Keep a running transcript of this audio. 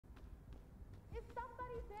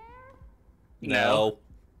No.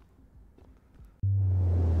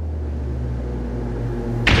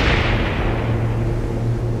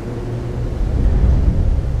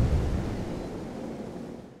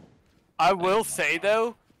 I will say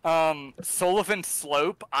though, Sullivan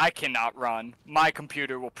Slope, I cannot run. My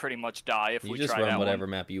computer will pretty much die if we try that one. You just run whatever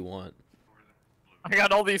map you want. I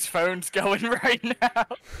got all these phones going right now.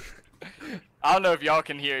 I don't know if y'all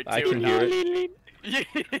can hear it too. I can hear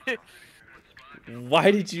it.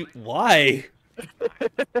 Why did you? Why?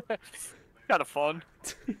 Kind of fun.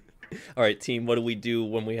 All right, team. What do we do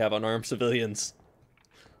when we have unarmed civilians?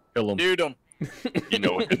 Kill them. Dude them. You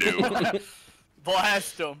know what to do.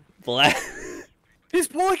 Blast him. Blast. He's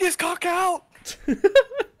pulling his cock out.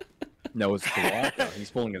 No, it's Glock out. He's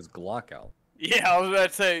pulling his Glock out. Yeah, I was about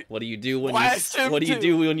to say. What do you do when Blast him What do you too.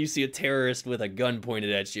 do when you see a terrorist with a gun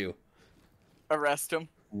pointed at you? Arrest him.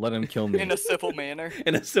 Let him kill me. In a civil manner.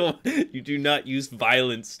 And so you do not use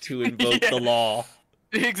violence to invoke the law.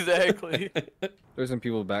 Exactly. There's some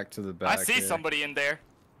people back to the back. I see here. somebody in there.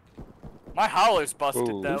 My hollow's busted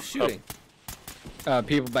Ooh. though. Who's shooting?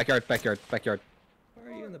 People, backyard. Why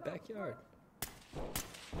are you in the backyard?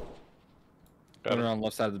 Going around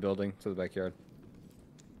left side of the building to the backyard.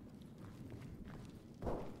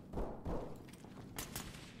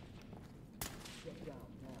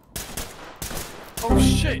 Oh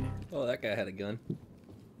shit. Oh, that guy had a gun.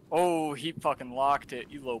 Oh, he fucking locked it,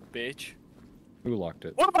 you little bitch. Who locked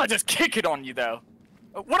it? What if I just kick it on you though?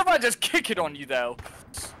 What if I just kick it on you though?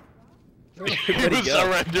 Where'd he go?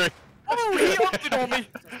 Surrendering. Oh, he upped it on me.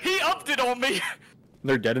 He upped it on me.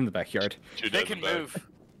 They're dead in the backyard. They can move.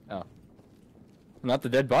 Oh. Not the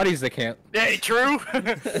dead bodies, they can't. Hey, true.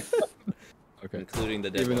 Okay. Including the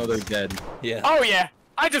dead Even though ones. they're dead. Yeah. Oh yeah,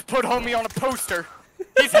 I just put homie on a poster.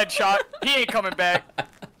 He's headshot. He ain't coming back.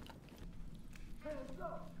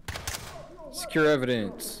 Secure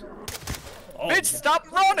evidence. Oh, Bitch,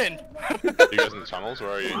 stop running. You guys in the tunnels?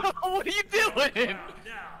 Where are you? What are you doing?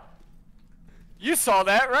 You saw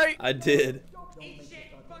that, right? I did.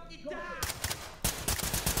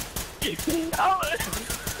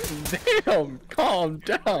 Damn, calm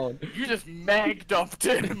down. You just mag dumped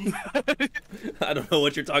him. I don't know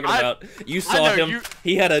what you're talking about. You I saw know him. you-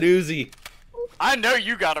 He had an Uzi. I know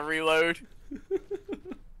you gotta reload.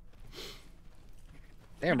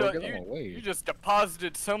 Damn, You we're know, going away. you just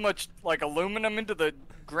deposited so much like aluminum into the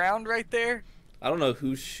ground right there. I don't know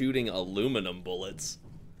who's shooting aluminum bullets.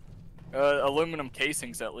 Aluminum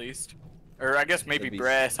casings at least, or I guess maybe That'd be-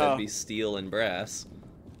 brass. That'd Huh? be steel and brass.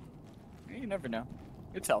 You never know.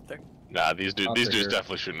 It's out there. Nah, these dudes Officer.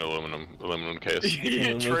 definitely shooting aluminum case. Yeah,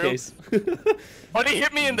 Aluminum true. case. But he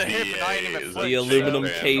hit me in the hip and I ain't even The flinched. The aluminum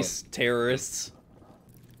Yeah. case terrorists.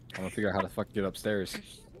 I'm gonna figure out how to fuck get upstairs.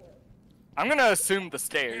 I'm gonna assume the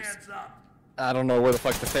stairs. I don't know where the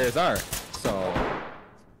fuck the stairs are, so...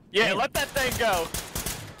 Yeah, let that thing go.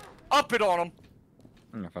 Up it on him.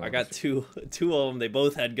 I don't know if I got two of them. They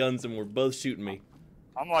both had guns and were both shooting me.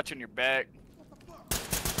 I'm watching your back.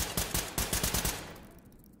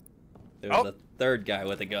 There was Oh. a third guy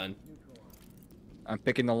with a gun. I'm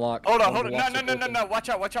picking the lock. Hold on, Hold hold the on. lock's No, no, no, open. no. Watch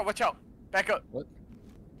out, watch out, watch out. Back up. What?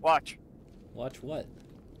 Watch. Watch what?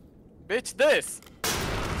 Bitch, this.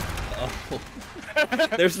 Oh.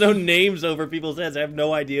 There's no names over people's heads. I have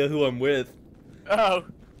no idea who I'm with. Oh.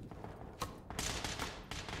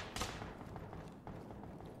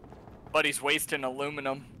 But he's wasting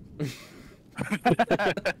aluminum.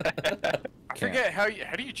 I forget how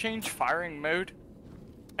do you change firing mode?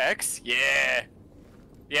 X? Yeah.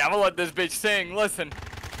 Yeah, I'm gonna let this bitch sing. Listen.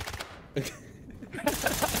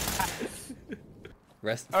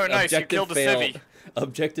 Oh, nice, you Objective killed a failed. civvy.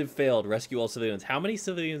 Objective failed. Rescue all civilians. How many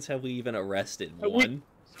civilians have we even arrested? One.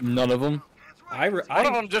 None of them. One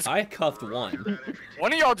of them just- I cuffed one.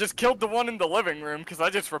 One of y'all just killed the one in the living room because I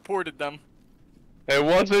just reported them. It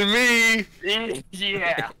wasn't me!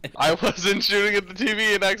 Yeah. I wasn't shooting at the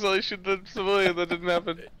TV and accidentally shoot the civilian. That didn't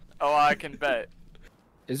happen. Oh, I can bet.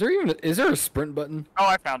 Is there a sprint button? Oh,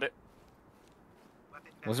 I found it.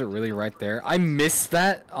 Was it really right there? I missed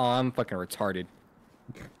that? Oh, I'm fucking retarded.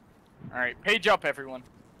 Alright, page up, everyone.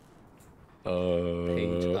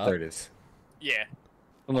 Page up. There it is. Yeah.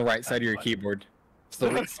 On the right side of your keyboard. It's the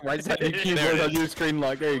right side of your There keyboard it on your screen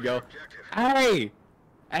lock. There you go. Hey!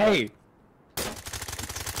 Hey!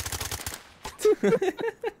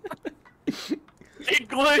 It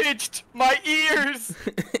glitched! My ears!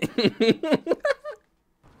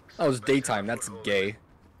 That was daytime. That's gay.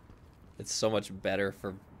 It's so much better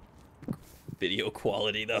for video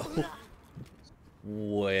quality, though.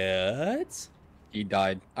 What? He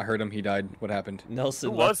died. I heard him. He died. What happened?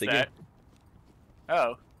 Nelson Who left was the that? game.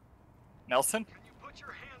 Oh. Nelson?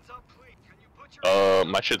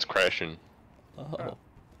 My shit's crashing. Oh.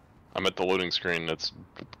 I'm at the loading screen. That's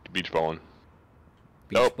beach balling.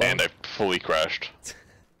 Beach Nope, ball? and I fully crashed.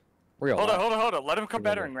 We're Hold alive. on. Let him come We're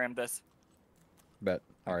battering ram this. Bet.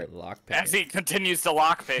 Alright. Lockpick. As he continues to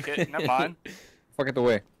lockpick it. Never mind. Fuck it the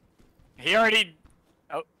way. He already.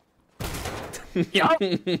 Oh. Yup.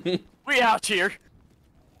 We out here.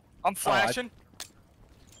 I'm flashing.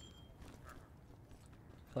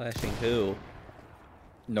 Flashing who?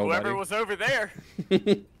 Nobody. Whoever was over there.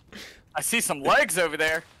 I see some legs over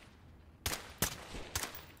there.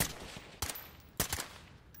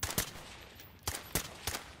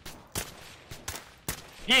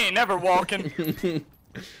 He ain't never walking.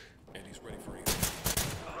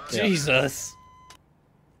 Jesus.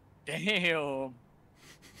 Damn.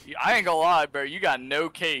 I ain't gonna lie, bro. You got no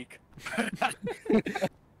cake.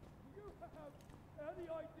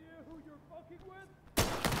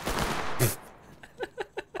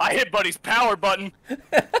 I hit Buddy's power button.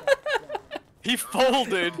 He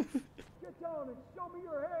folded.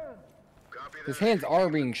 His hands are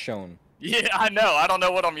being shown. Yeah, I know. I don't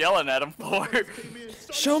know what I'm yelling at him for.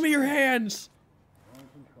 Show me your hands.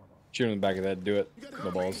 Shoot him in the back of that. Do it.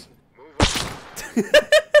 No balls.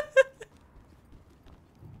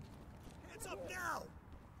 Hands up now!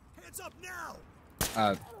 Hands up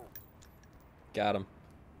now! Got him.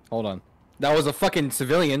 Hold on. That was a fucking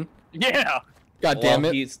civilian. Yeah. God damn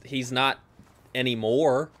Well, it. he's not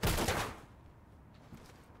anymore.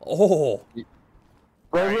 Oh.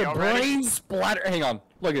 Bro, Alright, her y'all ready? brain splattered. Hang on.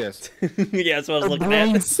 Look at this. Yeah, that's what I was Her looking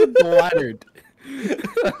brain at. splattered.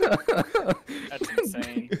 That's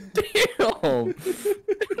insane. Damn.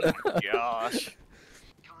 Gosh.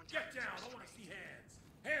 Get down! I want to see hands!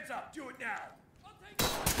 Hands up! Do it now!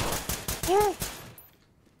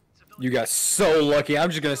 You got so lucky. I'm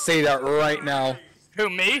just gonna say that right now. Who,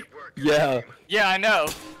 me? Yeah. Yeah, I know.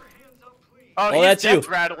 Oh, Oh, he's that's you. death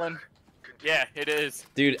rattling. Yeah, it is.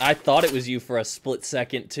 Dude, I thought it was you for a split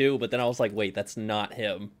second too, but then I was like, wait, that's not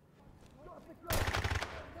him.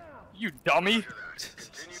 You dummy.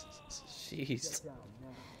 Jeez.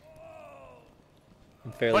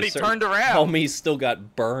 I'm fairly But he certain turned around. Homie's still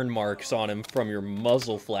got burn marks on him from your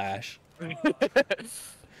muzzle flash.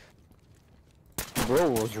 Bro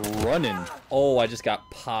was running. Oh, I just got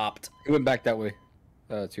popped. He went back that way.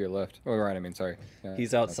 To your left. Oh, right, I mean, sorry. Yeah,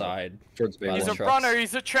 He's outside. Towards the big He's One a one, trucks. runner.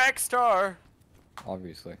 He's a track star.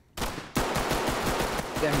 obviously.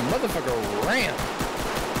 That motherfucker ran.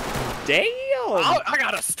 Damn! I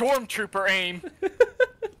got a stormtrooper aim.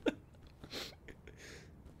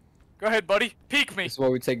 Go ahead, buddy. Peek me. This is why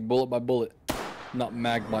we take bullet by bullet, not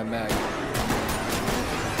mag by mag.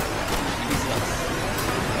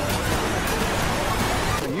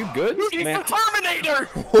 Are you good? He's Man. the Terminator.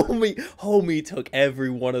 Homie took every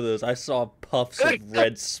one of those. I saw puffs of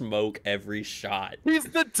red smoke every shot. He's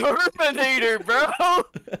the Terminator, bro. I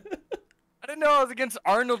didn't know I was against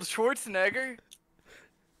Arnold Schwarzenegger.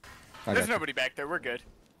 I There's got you. nobody back there. We're good.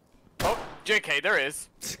 Oh, JK, there is.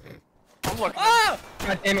 I'm looking. Ah!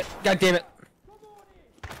 God damn it! God damn it!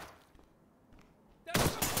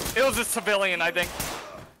 It was a civilian, I think,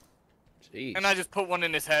 Jeez. and I just put one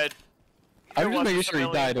in his head. I'm It just was a making sure he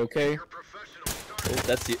civilian. died, okay? Oh,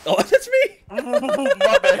 that's you. Oh, that's me!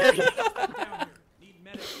 My bad.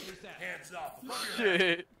 Hands up!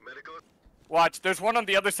 Shit. Watch, there's one on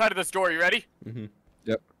the other side of this door. You ready? Mm-hmm.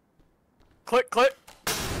 Yep. Click, click.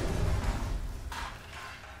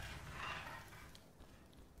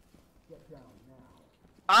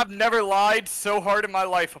 I've never lied so hard in my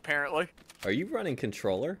life, apparently. Are you running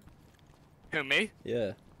controller? Who, me?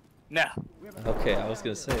 Yeah. No. Okay, I was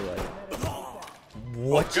gonna say, like...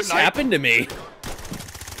 What good just night. happened to me?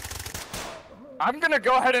 I'm gonna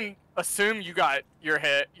go ahead and assume you got your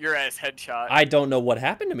ass headshot. I don't know what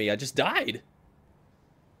happened to me. I just died.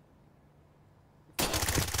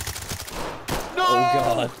 No! Oh,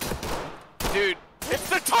 God. Dude, it's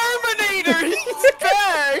the Terminator! He's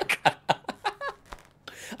back!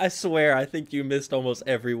 I swear, I think you missed almost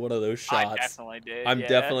every one of those I shots. definitely did. I'm yeah.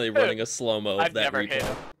 definitely running a slow-mo of I've that never hit replay.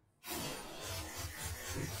 him.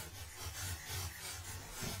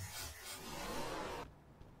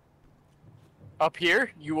 Up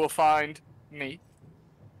here, you will find me.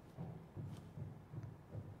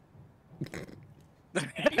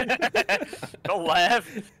 Don't laugh.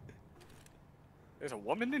 There's a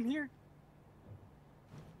woman in here?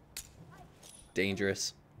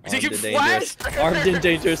 Dangerous. Did Armed you and dangerous. flash? Armed and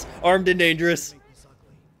dangerous. Armed and dangerous.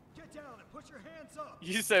 Get down and put your hands up!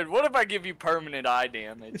 You said, what if I give you permanent eye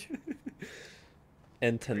damage?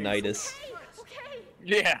 And tinnitus.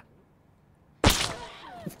 Yeah.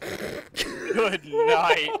 Good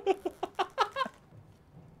night.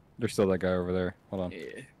 There's still that guy over there. Hold on.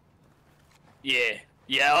 Yeah. Yeah.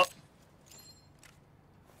 Yep.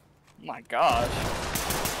 My gosh.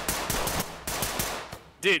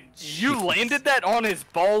 Dude, you Jeez. landed that on his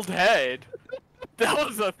bald head. That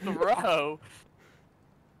was a throw.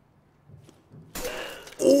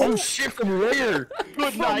 Oh shit! From where?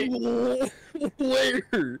 Good night.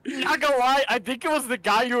 Where? Not gonna lie, I think it was the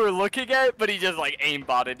guy you were looking at, but he just like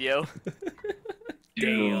aimbotted you.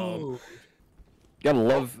 Damn. Gotta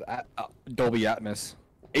love Dolby Atmos.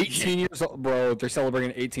 18 years old, bro. They're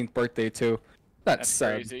celebrating 18th birthday too. That's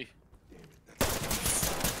sad. Crazy.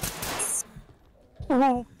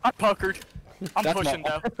 Oh, I puckered. I'm That's pushing my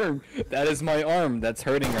now. arm. That is my arm. That's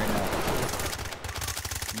hurting right now.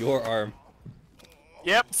 Your arm.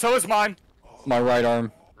 Yep, so is mine. My right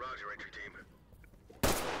arm.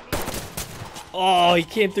 Oh, he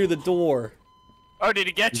came through the door. Oh, did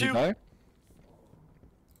he get Did you? you die?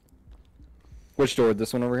 Which door?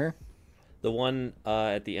 This one over here? The one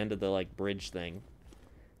at the end of the like bridge thing.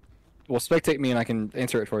 Well, spectate me and I can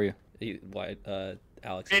answer it for you. Why?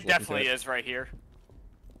 Alex. It definitely is right here.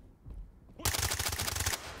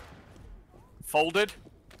 Folded.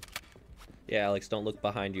 Yeah, Alex, don't look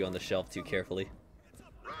behind you on the shelf too carefully.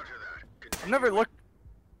 I've never looked.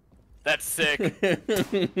 That's sick. Don't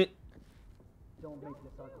make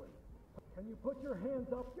this ugly. Can you put your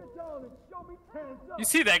hands up? Get down and show me hands up. You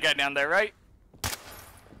see that guy down there, right?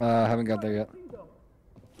 I haven't got there yet. See them.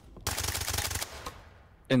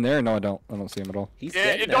 In there? No, I don't. I don't see him at all. He's Yeah,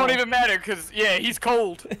 dead it now. don't even matter, cause yeah, he's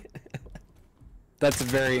cold. That's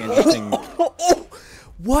very interesting. Oh,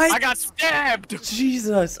 what? I got stabbed.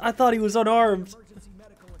 Jesus, I thought he was unarmed. Emergency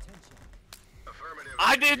medical attention.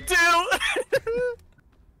 I did too.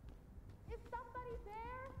 Is somebody there?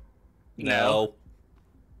 No.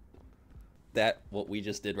 That, what we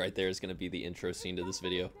just did right there is going to be the intro scene to this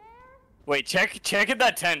video. Wait, check in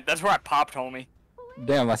that tent. That's where I popped, homie.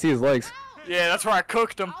 Damn, I see his legs. Yeah, that's where I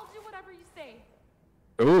cooked him. I'll do whatever you say.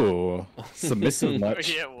 Ooh, submissive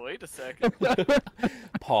much. Yeah, wait a second.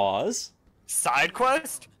 Pause. Side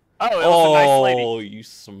quest? Oh, it was a nice lady. Oh, you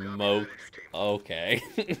smoked. Okay.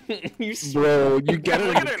 You Bro, you get it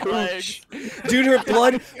Look in at the her cooch. legs. Dude,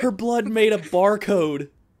 her blood made a barcode.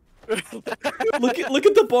 Look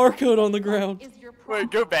at the barcode on the ground. Is your problem?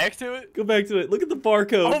 Wait, go back to it? Go back to it. Look at the Oh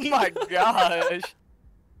barcode. my gosh.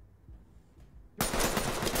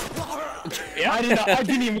 Yeah, I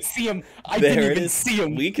didn't even see him. I There didn't it even is. see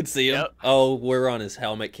him. We could see him. Yep. Oh, we're on his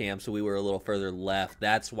helmet cam, so we were a little further left.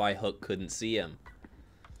 That's why Hook couldn't see him.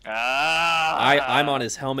 I'm on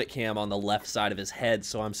his helmet cam on the left side of his head,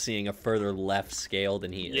 so I'm seeing a further left scale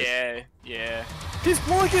than he is. Yeah, yeah. He's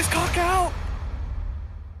blowing his cock out!